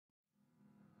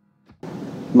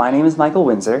My name is Michael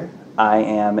Windsor. I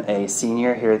am a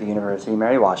senior here at the University of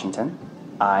Mary Washington.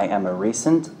 I am a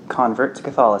recent convert to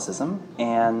Catholicism,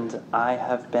 and I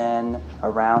have been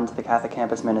around the Catholic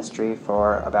campus ministry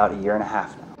for about a year and a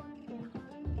half now.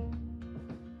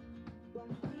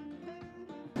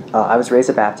 I was raised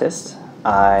a Baptist.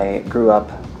 I grew up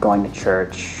going to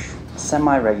church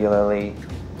semi-regularly,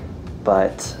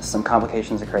 but some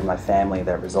complications occurred in my family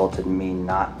that resulted in me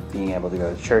not being able to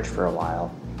go to church for a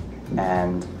while.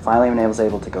 And finally, when I was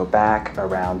able to go back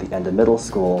around the end of middle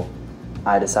school,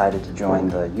 I decided to join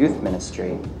the youth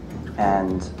ministry.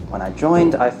 And when I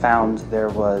joined, I found there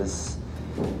was,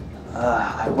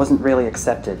 I wasn't really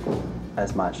accepted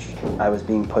as much. I was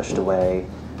being pushed away,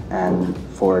 and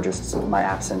for just my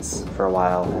absence for a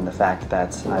while, and the fact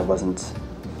that I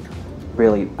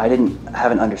didn't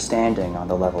have an understanding on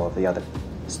the level of the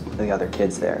other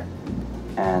kids there.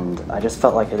 And I just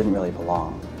felt like I didn't really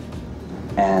belong.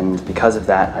 And because of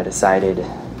that, I decided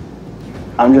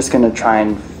I'm just going to try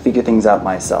and figure things out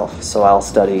myself. So I'll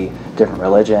study different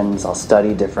religions, I'll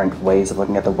study different ways of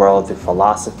looking at the world through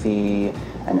philosophy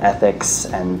and ethics,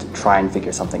 and try and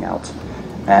figure something out.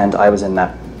 And I was in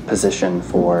that position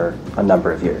for a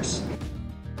number of years.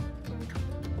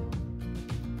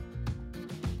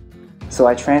 So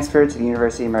I transferred to the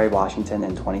University of Mary Washington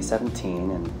in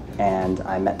 2017, and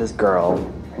I met this girl.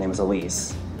 Her name was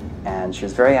Elise. And she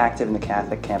was very active in the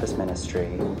Catholic campus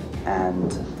ministry,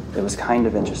 and it was kind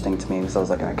of interesting to me because I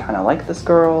was like, I kind of like this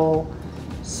girl,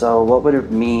 so what would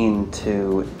it mean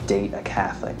to date a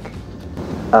Catholic?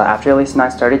 After Elise and I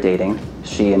started dating,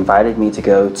 she invited me to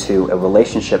go to a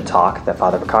relationship talk that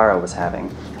Father Vaccaro was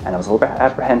having, and I was a little bit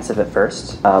apprehensive at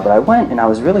first, but I went and I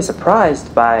was really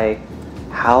surprised by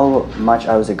how much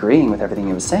I was agreeing with everything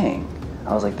he was saying.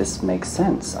 I was like, this makes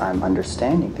sense, I'm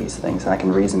understanding these things, and I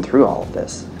can reason through all of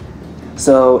this.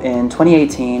 So in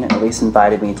 2018, Elise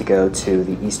invited me to go to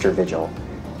the Easter Vigil,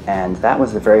 and that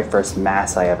was the very first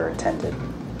Mass I ever attended.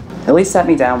 Elise sat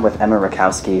me down with Emma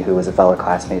Rakowski, who was a fellow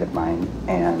classmate of mine,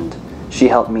 and she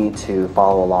helped me to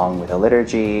follow along with the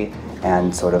liturgy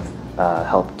and sort of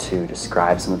help to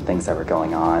describe some of the things that were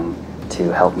going on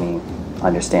to help me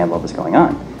understand what was going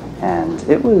on. And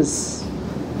it was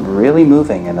really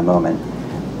moving in the moment.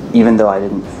 Even though I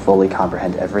didn't fully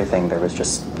comprehend everything, there was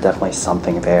just definitely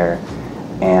something there.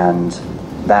 And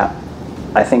that,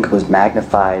 I think, was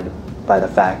magnified by the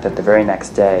fact that the very next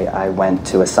day I went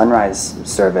to a sunrise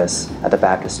service at the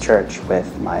Baptist church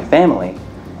with my family,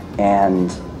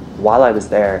 and while I was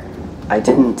there, I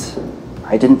didn't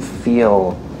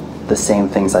feel the same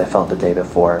things I felt the day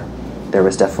before. There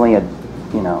was definitely a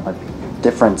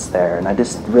difference there, and I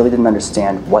just really didn't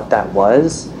understand what that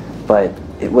was, but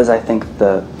it was, I think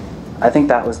that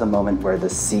was the moment where the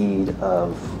seed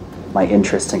of my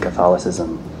interest in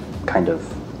Catholicism kind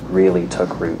of really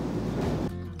took root.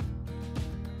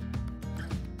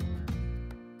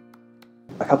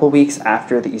 A couple weeks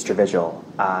after the Easter Vigil,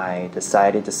 I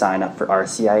decided to sign up for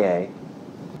RCIA.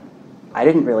 I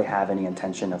didn't really have any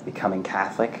intention of becoming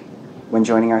Catholic when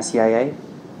joining RCIA,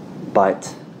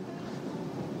 but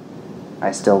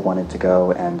I still wanted to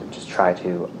go and just try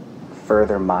to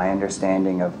further my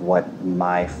understanding of what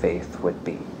my faith would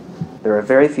be. There were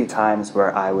very few times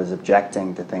where I was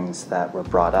objecting to things that were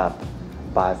brought up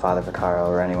by Father Vaccaro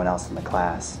or anyone else in the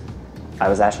class. I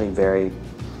was actually very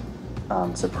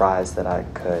surprised that I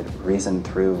could reason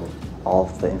through all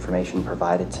of the information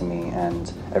provided to me,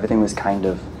 and everything was kind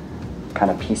of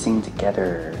piecing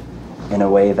together in a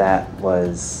way that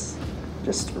was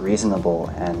just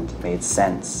reasonable and made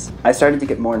sense. I started to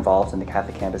get more involved in the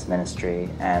Catholic campus ministry,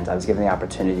 and I was given the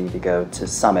opportunity to go to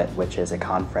Summit, which is a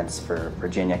conference for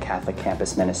Virginia Catholic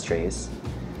campus ministries,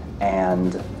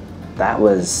 and that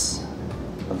was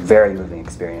a very moving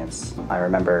experience. I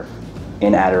remember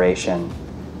in adoration,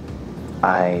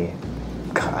 I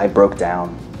broke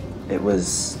down. There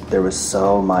was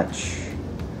so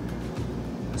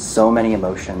many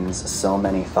emotions, so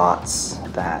many thoughts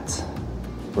that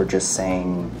were just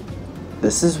saying,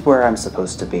 this is where I'm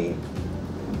supposed to be.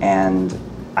 And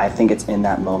I think it's in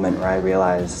that moment where I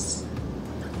realized,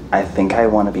 I think I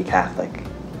want to be Catholic.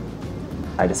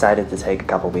 I decided to take a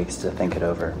couple weeks to think it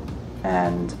over.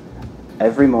 And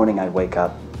every morning I'd wake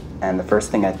up, and the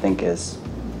first thing I think is,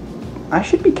 I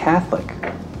should be Catholic.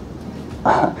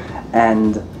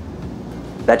 And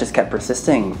that just kept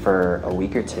persisting for a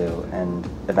week or two, and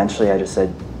eventually I just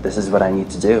said, this is what I need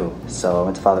to do. So I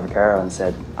went to Father Vaccaro and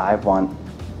said, I want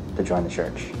to join the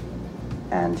church.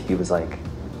 And he was like,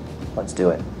 let's do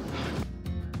it.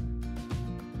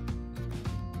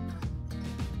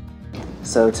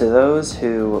 So to those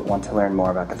who want to learn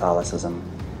more about Catholicism,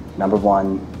 number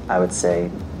one, I would say,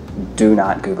 do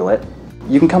not Google it.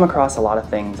 You can come across a lot of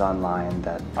things online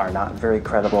that are not very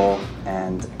credible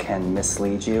and can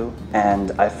mislead you,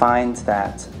 and I find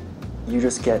that you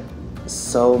just get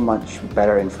so much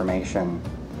better information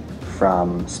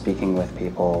from speaking with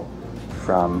people,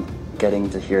 from getting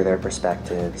to hear their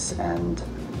perspectives and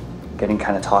getting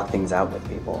kind of talk things out with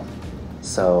people.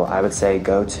 So I would say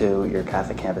go to your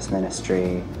Catholic campus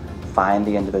ministry, find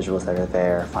the individuals that are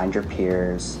there, find your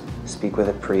peers, speak with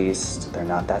a priest, they're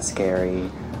not that scary,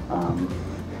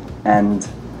 and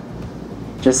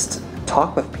just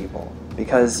talk with people,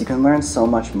 because you can learn so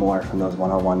much more from those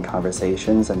one-on-one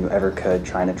conversations than you ever could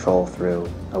trying to troll through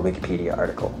a Wikipedia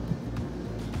article.